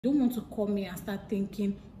You don't want to come here and start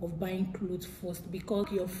thinking of buying clothes first,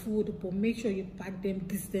 because your food, but make sure you pack them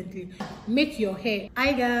decently. Make your hair.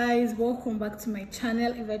 Hi guys, welcome back to my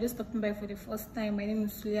channel. If you're just stopping by for the first time, my name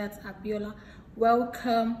is Suliat Abiola.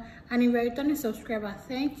 Welcome. And if you're a returning subscriber,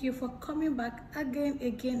 thank you for coming back again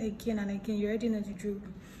and again. You already know the drill.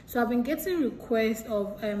 So I've been getting requests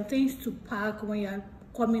of things to pack when you're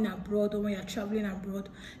coming abroad or when you're traveling abroad,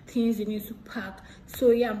 things you need to pack.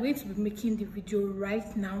 So yeah, I'm going to be making the video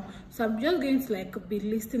right now. So I'm just going to be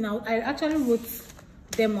listing out. I actually wrote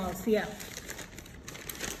them out here.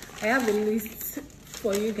 I have a list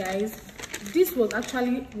for you guys. This was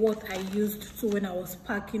actually what I used to when I was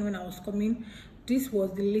packing, when I was coming. This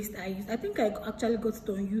was the list I used. I think I actually got it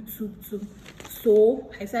on YouTube too.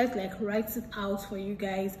 So I decided to write it out for you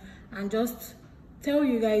guys and just tell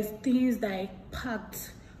you guys things that I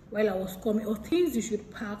packed while I was coming, or things you should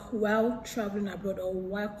pack while traveling abroad or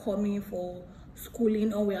while coming for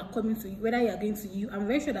schooling, or we are coming to you, whether you are going to you. I'm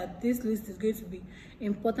very sure that this list is going to be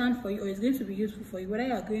important for you, or it's going to be useful for you, whether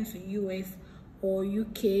you are going to US or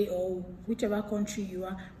UK or whichever country you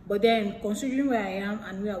are. But then considering where I am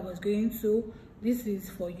and where I was going to, this is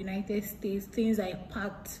for United States, things I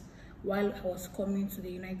packed while I was coming to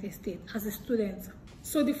the United States as a student.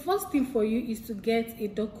 So the first thing for you is to get a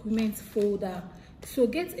document folder. So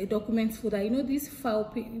get a document folder. You know this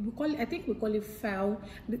file, we call it, I think we call it file,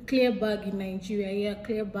 the clear bag in Nigeria. Yeah,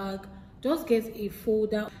 clear bag. Just get a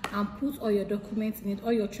folder and put all your documents in it,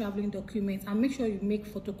 all your traveling documents, and make sure you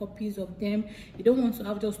make photocopies of them. You don't want to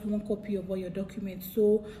have just one copy of all your documents,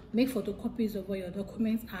 so make photocopies of all your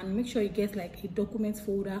documents and make sure you get a document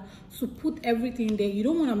folder to put everything there. You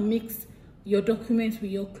don't want to mix your documents with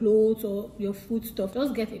your clothes or your food stuff.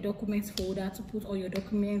 Just get a documents folder to put all your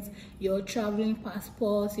documents, your traveling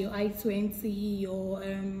passports, your I-20, your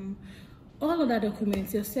all other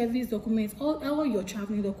documents, your service documents, all your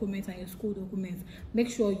traveling documents and your school documents. Make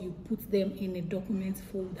sure you put them in a documents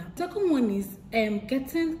folder. Second one is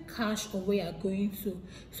getting cash of where you're going to.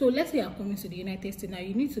 So let's say you're coming to the United States now,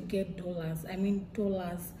 you need to get dollars. I mean,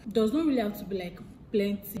 dollars does not really have to be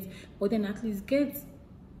plenty, but then at least get.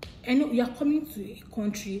 I know you are coming to a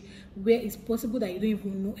country where it's possible that you don't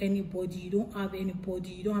even know anybody, you don't have anybody,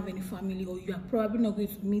 you don't have any family, or you are probably not going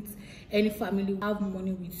to meet any family who have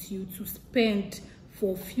money with you to spend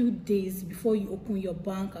for a few days before you open your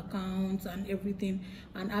bank account and everything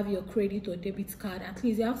and have your credit or debit card. At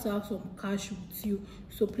least you have to have some cash with you.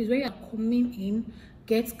 So please, when you are coming in,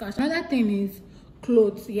 get cash. Another thing is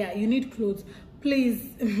clothes. Yeah, you need clothes. Please,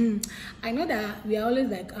 I know that we are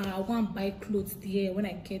always I want to buy clothes there when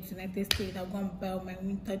I get to the United States. I want to buy my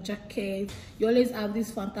winter jacket. You always have this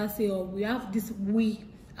fantasy of we have this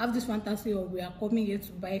fantasy of we are coming here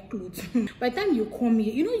to buy clothes. By the time you come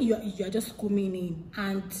here, you know you are just coming in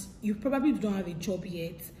and you probably don't have a job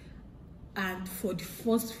yet. And for the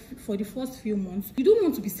first few months, you don't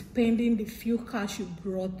want to be spending the few cash you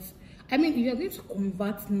brought. I mean, if you are going to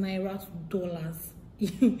convert naira to dollars,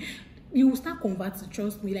 you will start converting.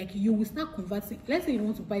 Trust me, you will start converting. Let's say you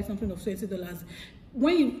want to buy something of $20.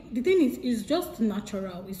 The thing is, it's just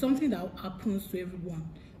natural. It's something that happens to everyone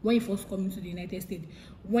when you first come into the United States.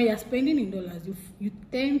 When you're spending in dollars, you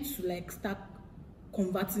tend to start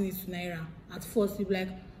converting it to naira. At first you'll be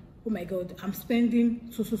oh my god, I'm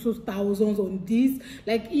spending so thousands on this.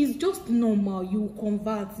 It's just normal. You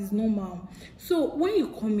convert, it's normal. So when you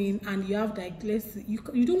come in and you have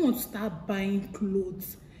you don't want to start buying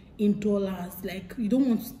clothes in dollars. You don't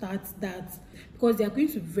want to start that, because they are going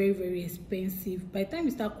to be very, very expensive. By the time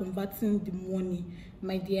you start converting the money,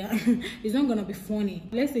 my dear, it's not gonna be funny.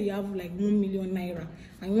 Let's say you have 1 million naira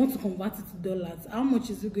and you want to convert it to dollars. How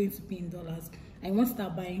much is it going to be in dollars? And you want to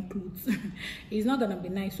start buying clothes. It's not gonna be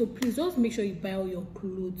nice. So please just make sure you buy all your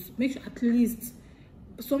clothes. Make sure at least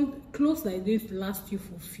some clothes that are going to last you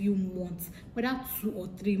for a few months, whether 2 or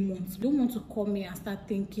 3 months. You don't want to come here and start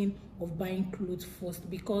thinking of buying clothes first,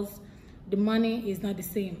 because the money is not the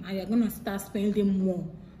same and you're going to start spending more.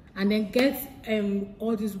 And then get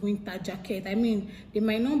all these winter jackets. I mean, they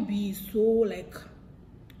might not be so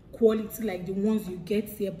quality like the ones you get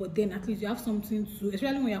here, but then at least you have something to,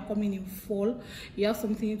 especially when you're coming in fall, you have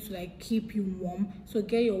something to keep you warm. So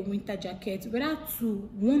get your winter jacket, whether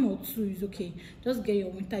 1 or 2 is okay. Just get your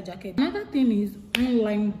winter jacket. Another thing is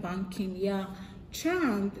online banking. Yeah, try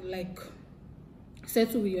and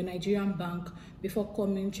settle with your Nigerian bank before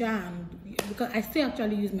coming. Because I still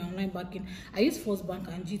actually use my online banking. I use First Bank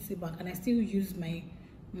and GT Bank, and I still use my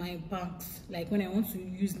banks when I want to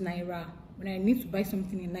use naira, when I need to buy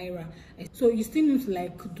something in naira. So you still need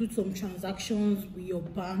to do some transactions with your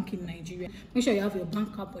bank in Nigeria. Make sure you have your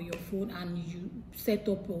bank app on your phone and you set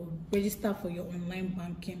up or register for your online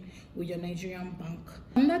banking with your Nigerian bank.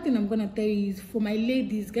 Another thing I'm gonna tell you is, for my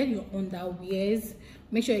ladies, get your underwears.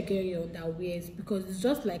 Make sure you get your underwears, because it's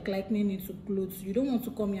just like lightning into clothes. You don't want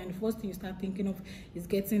to come here and the first thing you start thinking of is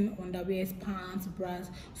getting underwears, pants, bras.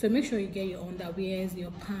 So make sure you get your underwears,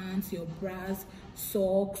 your pants, your bras,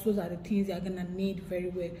 socks. Those are the things you're gonna need very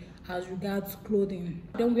well as regards clothing.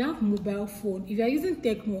 Then we have mobile phone. If you're using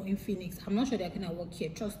Tecno, Infinix, I'm not sure they're gonna work here,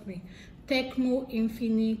 trust me. Tecno,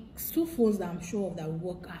 Infinix, two phones that I'm sure of that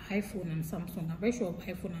work are iPhone and Samsung. I'm very sure of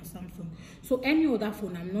iPhone and Samsung. So any other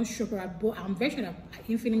phone, I'm not sure, but I'm very sure that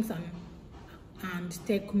Infinix and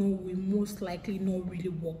Tecno will most likely not really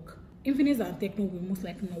work. Infinix and Tecno will most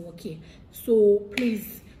likely not work here. So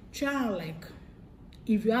please try and, like,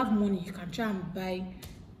 if you have money, you can try and buy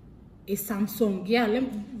a Samsung.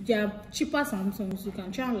 There are cheaper Samsungs. You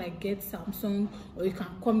can try and like get Samsung, or you can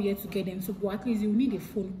come here to get them. So but at least you need a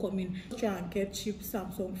phone coming. Try and get cheap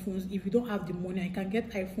Samsung phones. If you don't have the money, you can get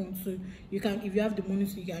iPhone too. You can, if you have the money,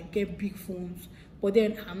 so you can get big phones. But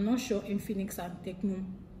then I'm not sure Infinix and Tecno,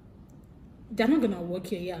 they're not gonna work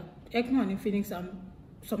here. Yeah, Tecno and Infinix and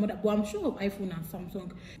some other, but I'm sure of iPhone and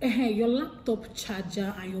Samsung. Your laptop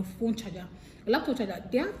charger and your phone charger. Your laptop charger,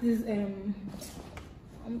 they have this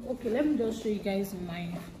okay, let me just show you guys my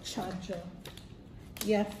charger.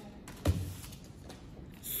 Yeah,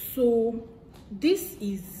 so this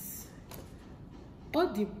is all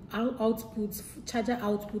the outputs, charger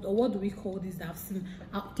output, or what do we call this that I've seen.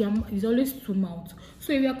 It's always 2 mounts.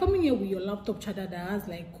 So if you're coming here with your laptop charger that has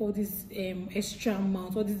like all this extra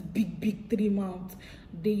mount, all this big 3 mounts,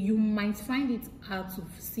 you might find it hard to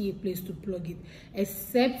see a place to plug it,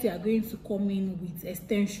 except you are going to come in with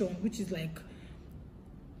extension, which is like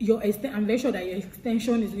I'm very sure that your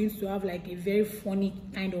extension is going to have like a very funny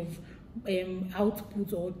kind of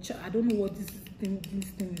output, or I don't know what this thing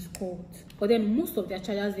is called. But then most of their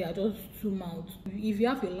chargers, they are just 2 mounts. If you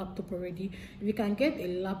have your laptop already, if you can get a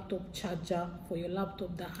laptop charger for your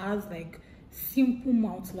laptop that has like simple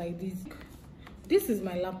mounts like this is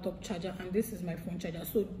my laptop charger and this is my phone charger.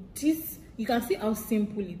 So this, you can see how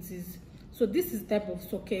simple it is. So this is the type of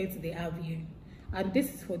socket they have here, and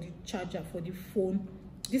this is for the charger for the phone.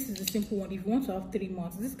 This is the simple one. If you want to have 3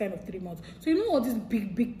 mounts, this kind of 3 mounts. So you know all these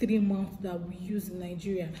big 3 mounts that we use in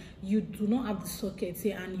Nigeria, you do not have the sockets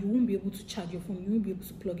here, and you won't be able to charge your phone. You won't be able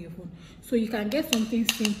to plug your phone. So you can get something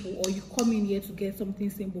simple, or you come in here to get something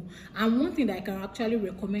simple. And one thing that I can actually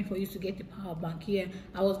recommend for you to get a power bank here.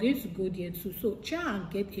 I was going to go there too. So try and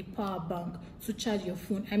get a power bank to charge your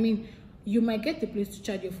phone. I mean, you might get the place to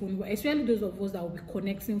charge your phone, but especially those of us that will be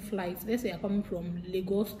connecting flights. Let's say you're coming from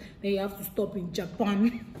Lagos, then you have to stop in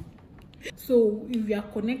Japan. So if you are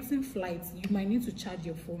connecting flights, you might need to charge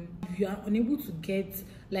your phone. If you are unable to get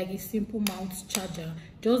like a simple mount charger,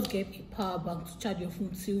 just get a power bank to charge your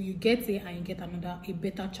phone till you get it and you get a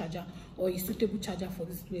better charger or a suitable charger for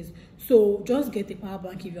this place. So just get a power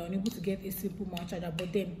bank if you are unable to get a simple mount charger.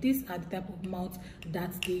 But then these are the type of mounts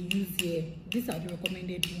that they use here. These are the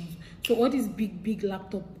recommended ones. So all these big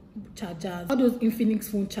laptop chargers, all those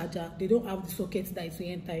Infinix phone charger, they don't have the sockets that is to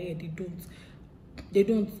enter here. They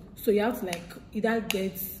don't. So you have to like either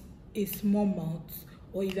get a small mount,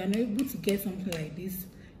 or if you're not able to get something like this,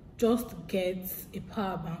 just get a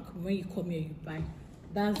power bank. When you come here, you buy.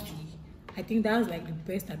 I think that's like the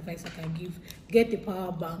best advice I can give. Get a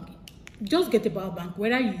power bank. Just get a power bank.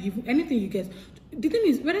 Whether you even anything you get. The thing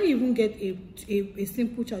is, whether you even get a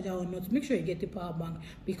simple charger or not, make sure you get a power bank,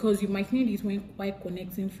 because you might need it while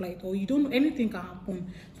connecting flight, or you don't know, anything can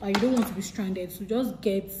happen, so you don't want to be stranded. So just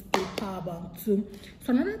get a power bank too.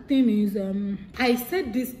 So another thing is, I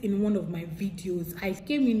said this in one of my videos. I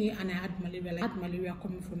came in here and I had malaria. I had malaria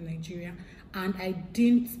coming from Nigeria, and I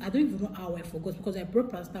don't even know how I forgot, because I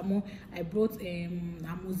brought paracetamol, I brought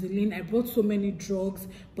amoxicillin, I brought so many drugs,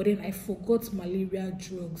 but then I forgot malaria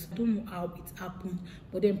drugs. I don't know how it happened.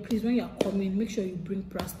 But then please, when you are coming, make sure you bring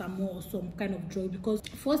paracetamol or some kind of drug, because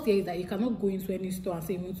first thing is that you cannot go into any store and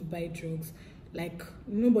say you want to buy drugs. Like,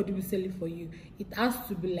 nobody will sell it for you. It has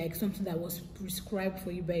to be like something that was prescribed for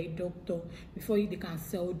you by a doctor before they can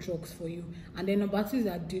sell drugs for you. And then number 2 is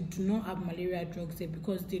that they do not have malaria drugs there,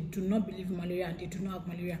 because they do not believe in malaria and they do not have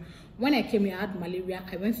malaria. When I came here, I had malaria.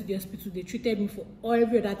 I went to the hospital. They treated me for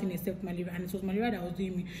every other thing except malaria, and it was malaria that was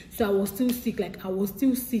doing me. So I was still sick. Like, I was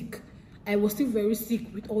still sick. I was still very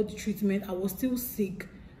sick with all the treatment. I was still sick,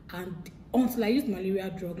 and until I used malaria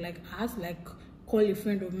drug, like I had to like call a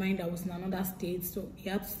friend of mine that was in another state, so he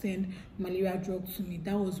had to send malaria drug to me.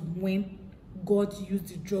 That was when God used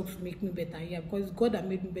the drugs to make me better. Yeah, because it's God that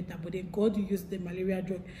made me better, but then God used the malaria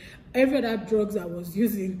drug. Every other drugs I was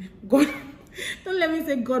using, God Don't let me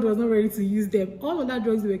say God was not ready to use them. All of that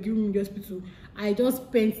drugs they were giving me in the hospital, I just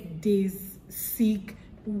spent days sick,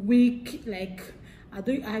 weak, like I've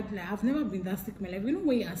never been that sick in my life. You know,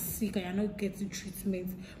 when you are sick and you're not getting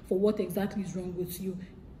treatment for what exactly is wrong with you,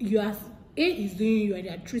 you are A is doing you and they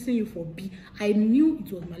are treating you for B. I knew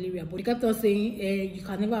it was malaria, but they kept on saying you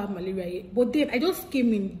can never have malaria yet. But then I just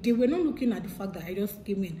came in. They were not looking at the fact that I just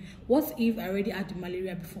came in. What if I already had the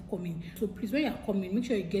malaria before coming? So please, when you are coming, make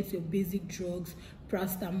sure you get your basic drugs,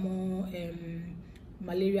 paracetamol,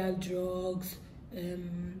 malaria drugs,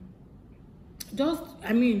 just,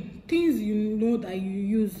 I mean, things you know that you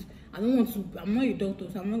use. I'm not a doctor,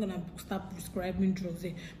 so I'm not gonna start prescribing drugs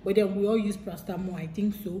there. But then we all use paracetamol, I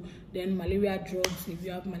think so. Then malaria drugs if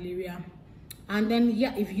you have malaria. And then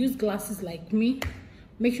yeah, if you use glasses like me,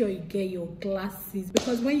 make sure you get your glasses,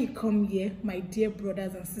 because when you come here, my dear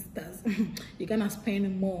brothers and sisters, you're gonna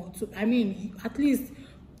spend more. So I mean, at least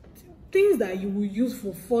things that you will use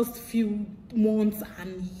for first few months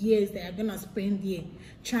and years that you're gonna spend here,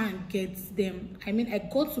 try and get them. I mean, I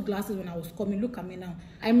got 2 glasses when I was coming. Look at me now.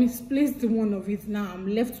 I misplaced one of it. Now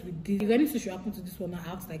I'm left with this. If anything should happen to this one, I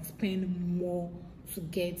have to like spend more to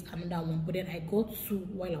get another one. But then I got 2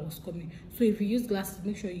 while I was coming. So if you use glasses,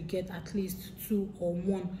 make sure you get at least 2 or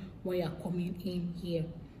 1 when you're coming in here,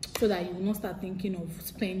 so that you will not start thinking of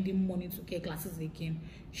spending money to get glasses again.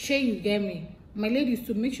 Sure, you get me? My ladies,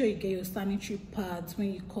 to make sure you get your sanitary pads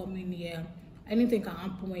when you come in here. Anything can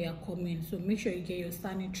happen when you're coming, so make sure you get your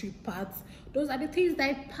sanitary pads. Those are the things that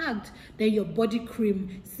I packed. Then your body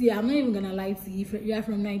cream. See, I'm not even gonna lie to you. If you are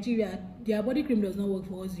from Nigeria, their body cream does not work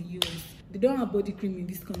for us in US. They don't have body cream in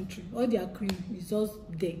this country. All their cream is just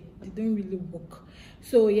there. They don't really work.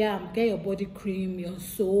 So yeah, get your body cream, your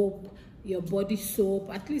soap, your body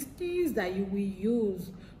soap, at least things that you will use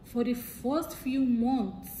for the first few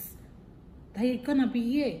months that you're gonna be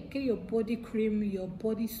here. Get your body cream, your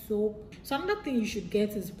body soap. So another thing you should get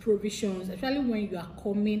is provisions, especially when you are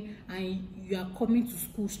coming and you are coming to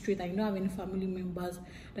school straight and you don't have any family members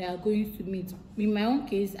that are going to meet. In my own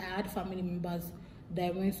case, I had family members that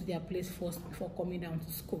I went to their place first before coming down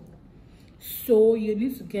to school. So you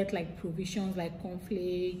need to get like provisions like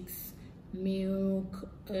cornflakes, milk,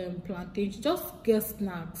 plantain. Just get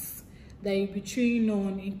snacks that you'll be chewing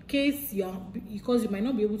on in case because you might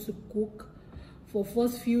not be able to cook for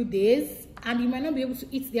first few days and you might not be able to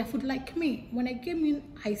eat their food like me. When I came in,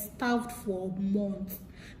 I starved for months.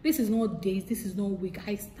 This is not days, this is not week.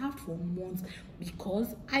 I starved for months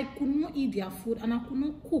because I could not eat their food and I could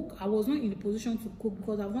not cook. I was not in the position to cook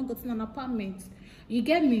because I've not gotten an apartment. You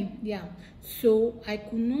get me? Yeah. So I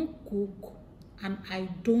could not cook and I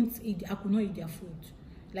could not eat their food.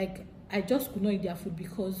 Like, I just could not eat their food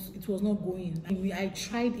because it was not going. I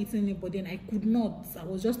tried eating it, but then I could not. I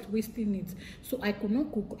was just wasting it. So I could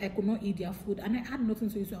not cook, I could not eat their food, and I had nothing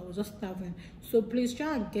to eat, so I was just starving. So please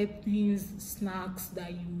try and get things, snacks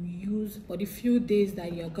that you use for the few days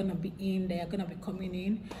that you're gonna be coming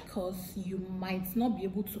in, because you might not be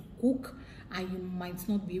able to cook and you might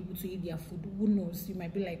not be able to eat their food. Who knows? You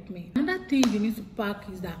might be like me. Another thing you need to pack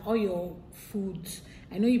is that all your food.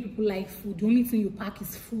 I know you people like food. The only thing you pack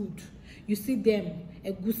is food. You see them,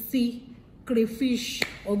 egusi, crayfish,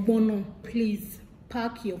 ogbono. Please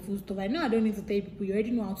pack your food stuff. I know I don't need to tell you people, you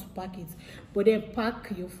already know how to pack it, but then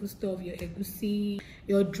pack your food stuff, your egusi,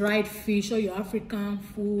 your dried fish, or your African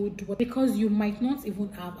food, because you might not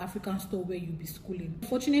even have African store where you'll be schooling.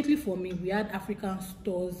 Fortunately for me, we had African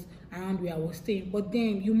stores around where I was staying, but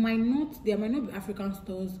then there might not be African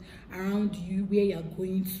stores around you where you're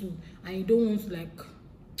going to, and you don't want to like,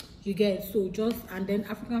 you get, so just, and then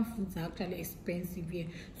African foods are actually expensive here,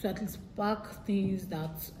 so at least pack things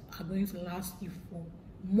that are going to last you for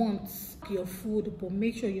months. Your food, but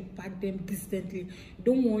make sure you pack them decently. You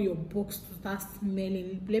don't want your box to start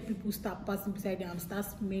smelling. Let people start passing beside them and start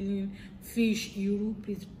smelling fish.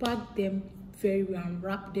 Please pack them very well and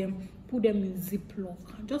wrap them, put them in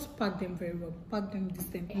Ziploc. Just pack them very well, pack them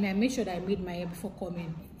decently. And I make sure that I made my hair before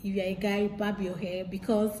coming. If you're a guy, barb your hair,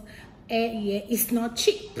 because hair here is not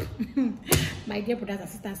cheap. My dear brothers and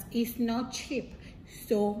sisters, it's not cheap.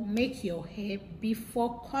 So make your hair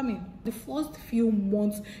before coming. The first few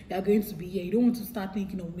months you are going to be here, you don't want to start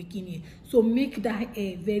thinking of making it. So make that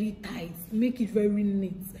hair very tight, make it very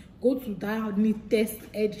neat. Go to that neatest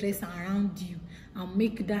hairdresser around you and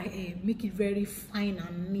make that hair, make it very fine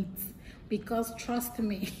and neat. Because trust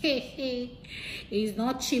me, it's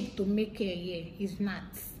not cheap to make hair here. It's not.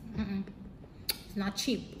 It's not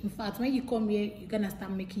cheap. In fact, when you come here, you're gonna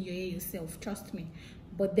start making your hair yourself. Trust me.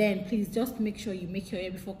 But then please just make sure you make your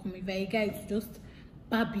hair before coming. If you guys, just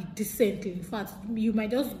barb it decently. In fact, you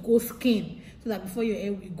might just go skin so that before your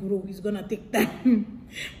hair will grow, it's gonna take time.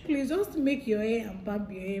 Please just make your hair and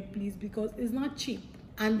barb your hair, please, because it's not cheap.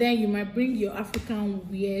 And then you might bring your African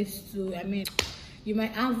wears to, you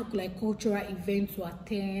might have like cultural events to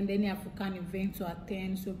attend, any African event to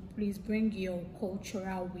attend. So please bring your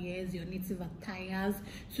cultural wears, your native attires,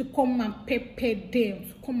 to come and pepper them,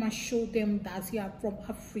 to come and show them that you are from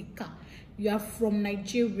Africa, you are from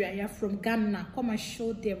Nigeria, you are from Ghana. Come and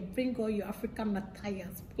show them. Bring all your African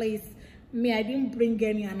attires, please. Me, I didn't bring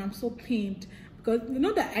any, and I'm so pained. Because you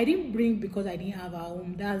know that I didn't bring because I didn't have a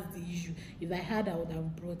home. That's the issue. If I had, I would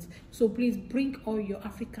have brought. So please bring all your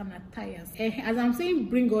African attires. As I'm saying,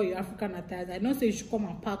 bring all your African attires, I don't say you should come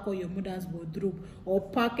and pack all your mother's wardrobe or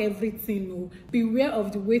pack everything. No. Beware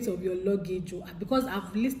of the weight of your luggage. Because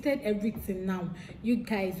I've listed everything now. You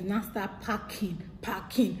guys do not start packing.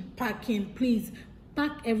 Please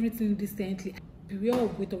pack everything decently. Beware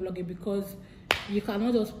of weight of luggage, because you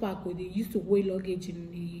cannot just pack. Or they used to weigh luggage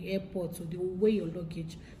in the airport, so they will weigh your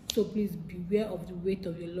luggage. So please beware of the weight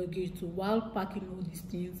of your luggage. So while packing all these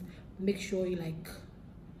things, make sure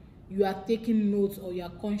you are taking notes, or you are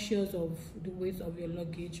conscious of the weight of your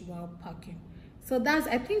luggage while packing. So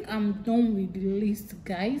I think I'm done with the list,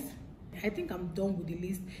 guys. I think I'm done with the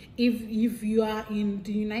list. If you are in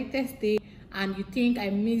the United States and you think I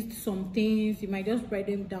missed some things, you might just write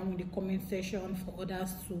them down in the comment section for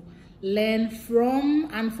others to learn from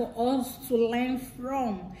and for us to learn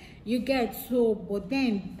from. You get? So, but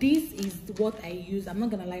then this is what I used. I'm not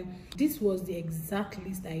gonna lie, this was the exact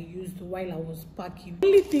list I used while I was packing. The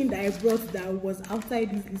only thing that I brought that was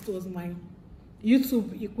outside this list was my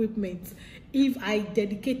YouTube equipment. If I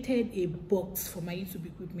dedicated a box for my YouTube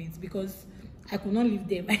equipment, because I could not leave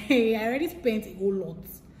them. I already spent a whole lot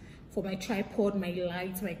for my tripod, my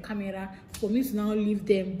lights, my camera, for me to now leave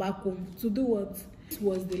them back home to do what? This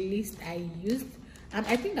was the list I used, and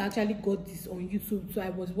I think I actually got this on YouTube. So I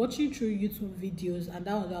was watching through YouTube videos, and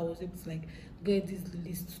that was how I was able to like get this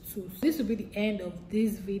list too. So this will be the end of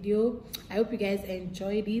this video. I hope you guys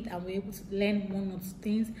enjoyed it and were able to learn one or two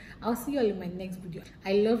things. I'll see you all in my next video.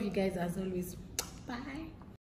 I love you guys as always. Bye.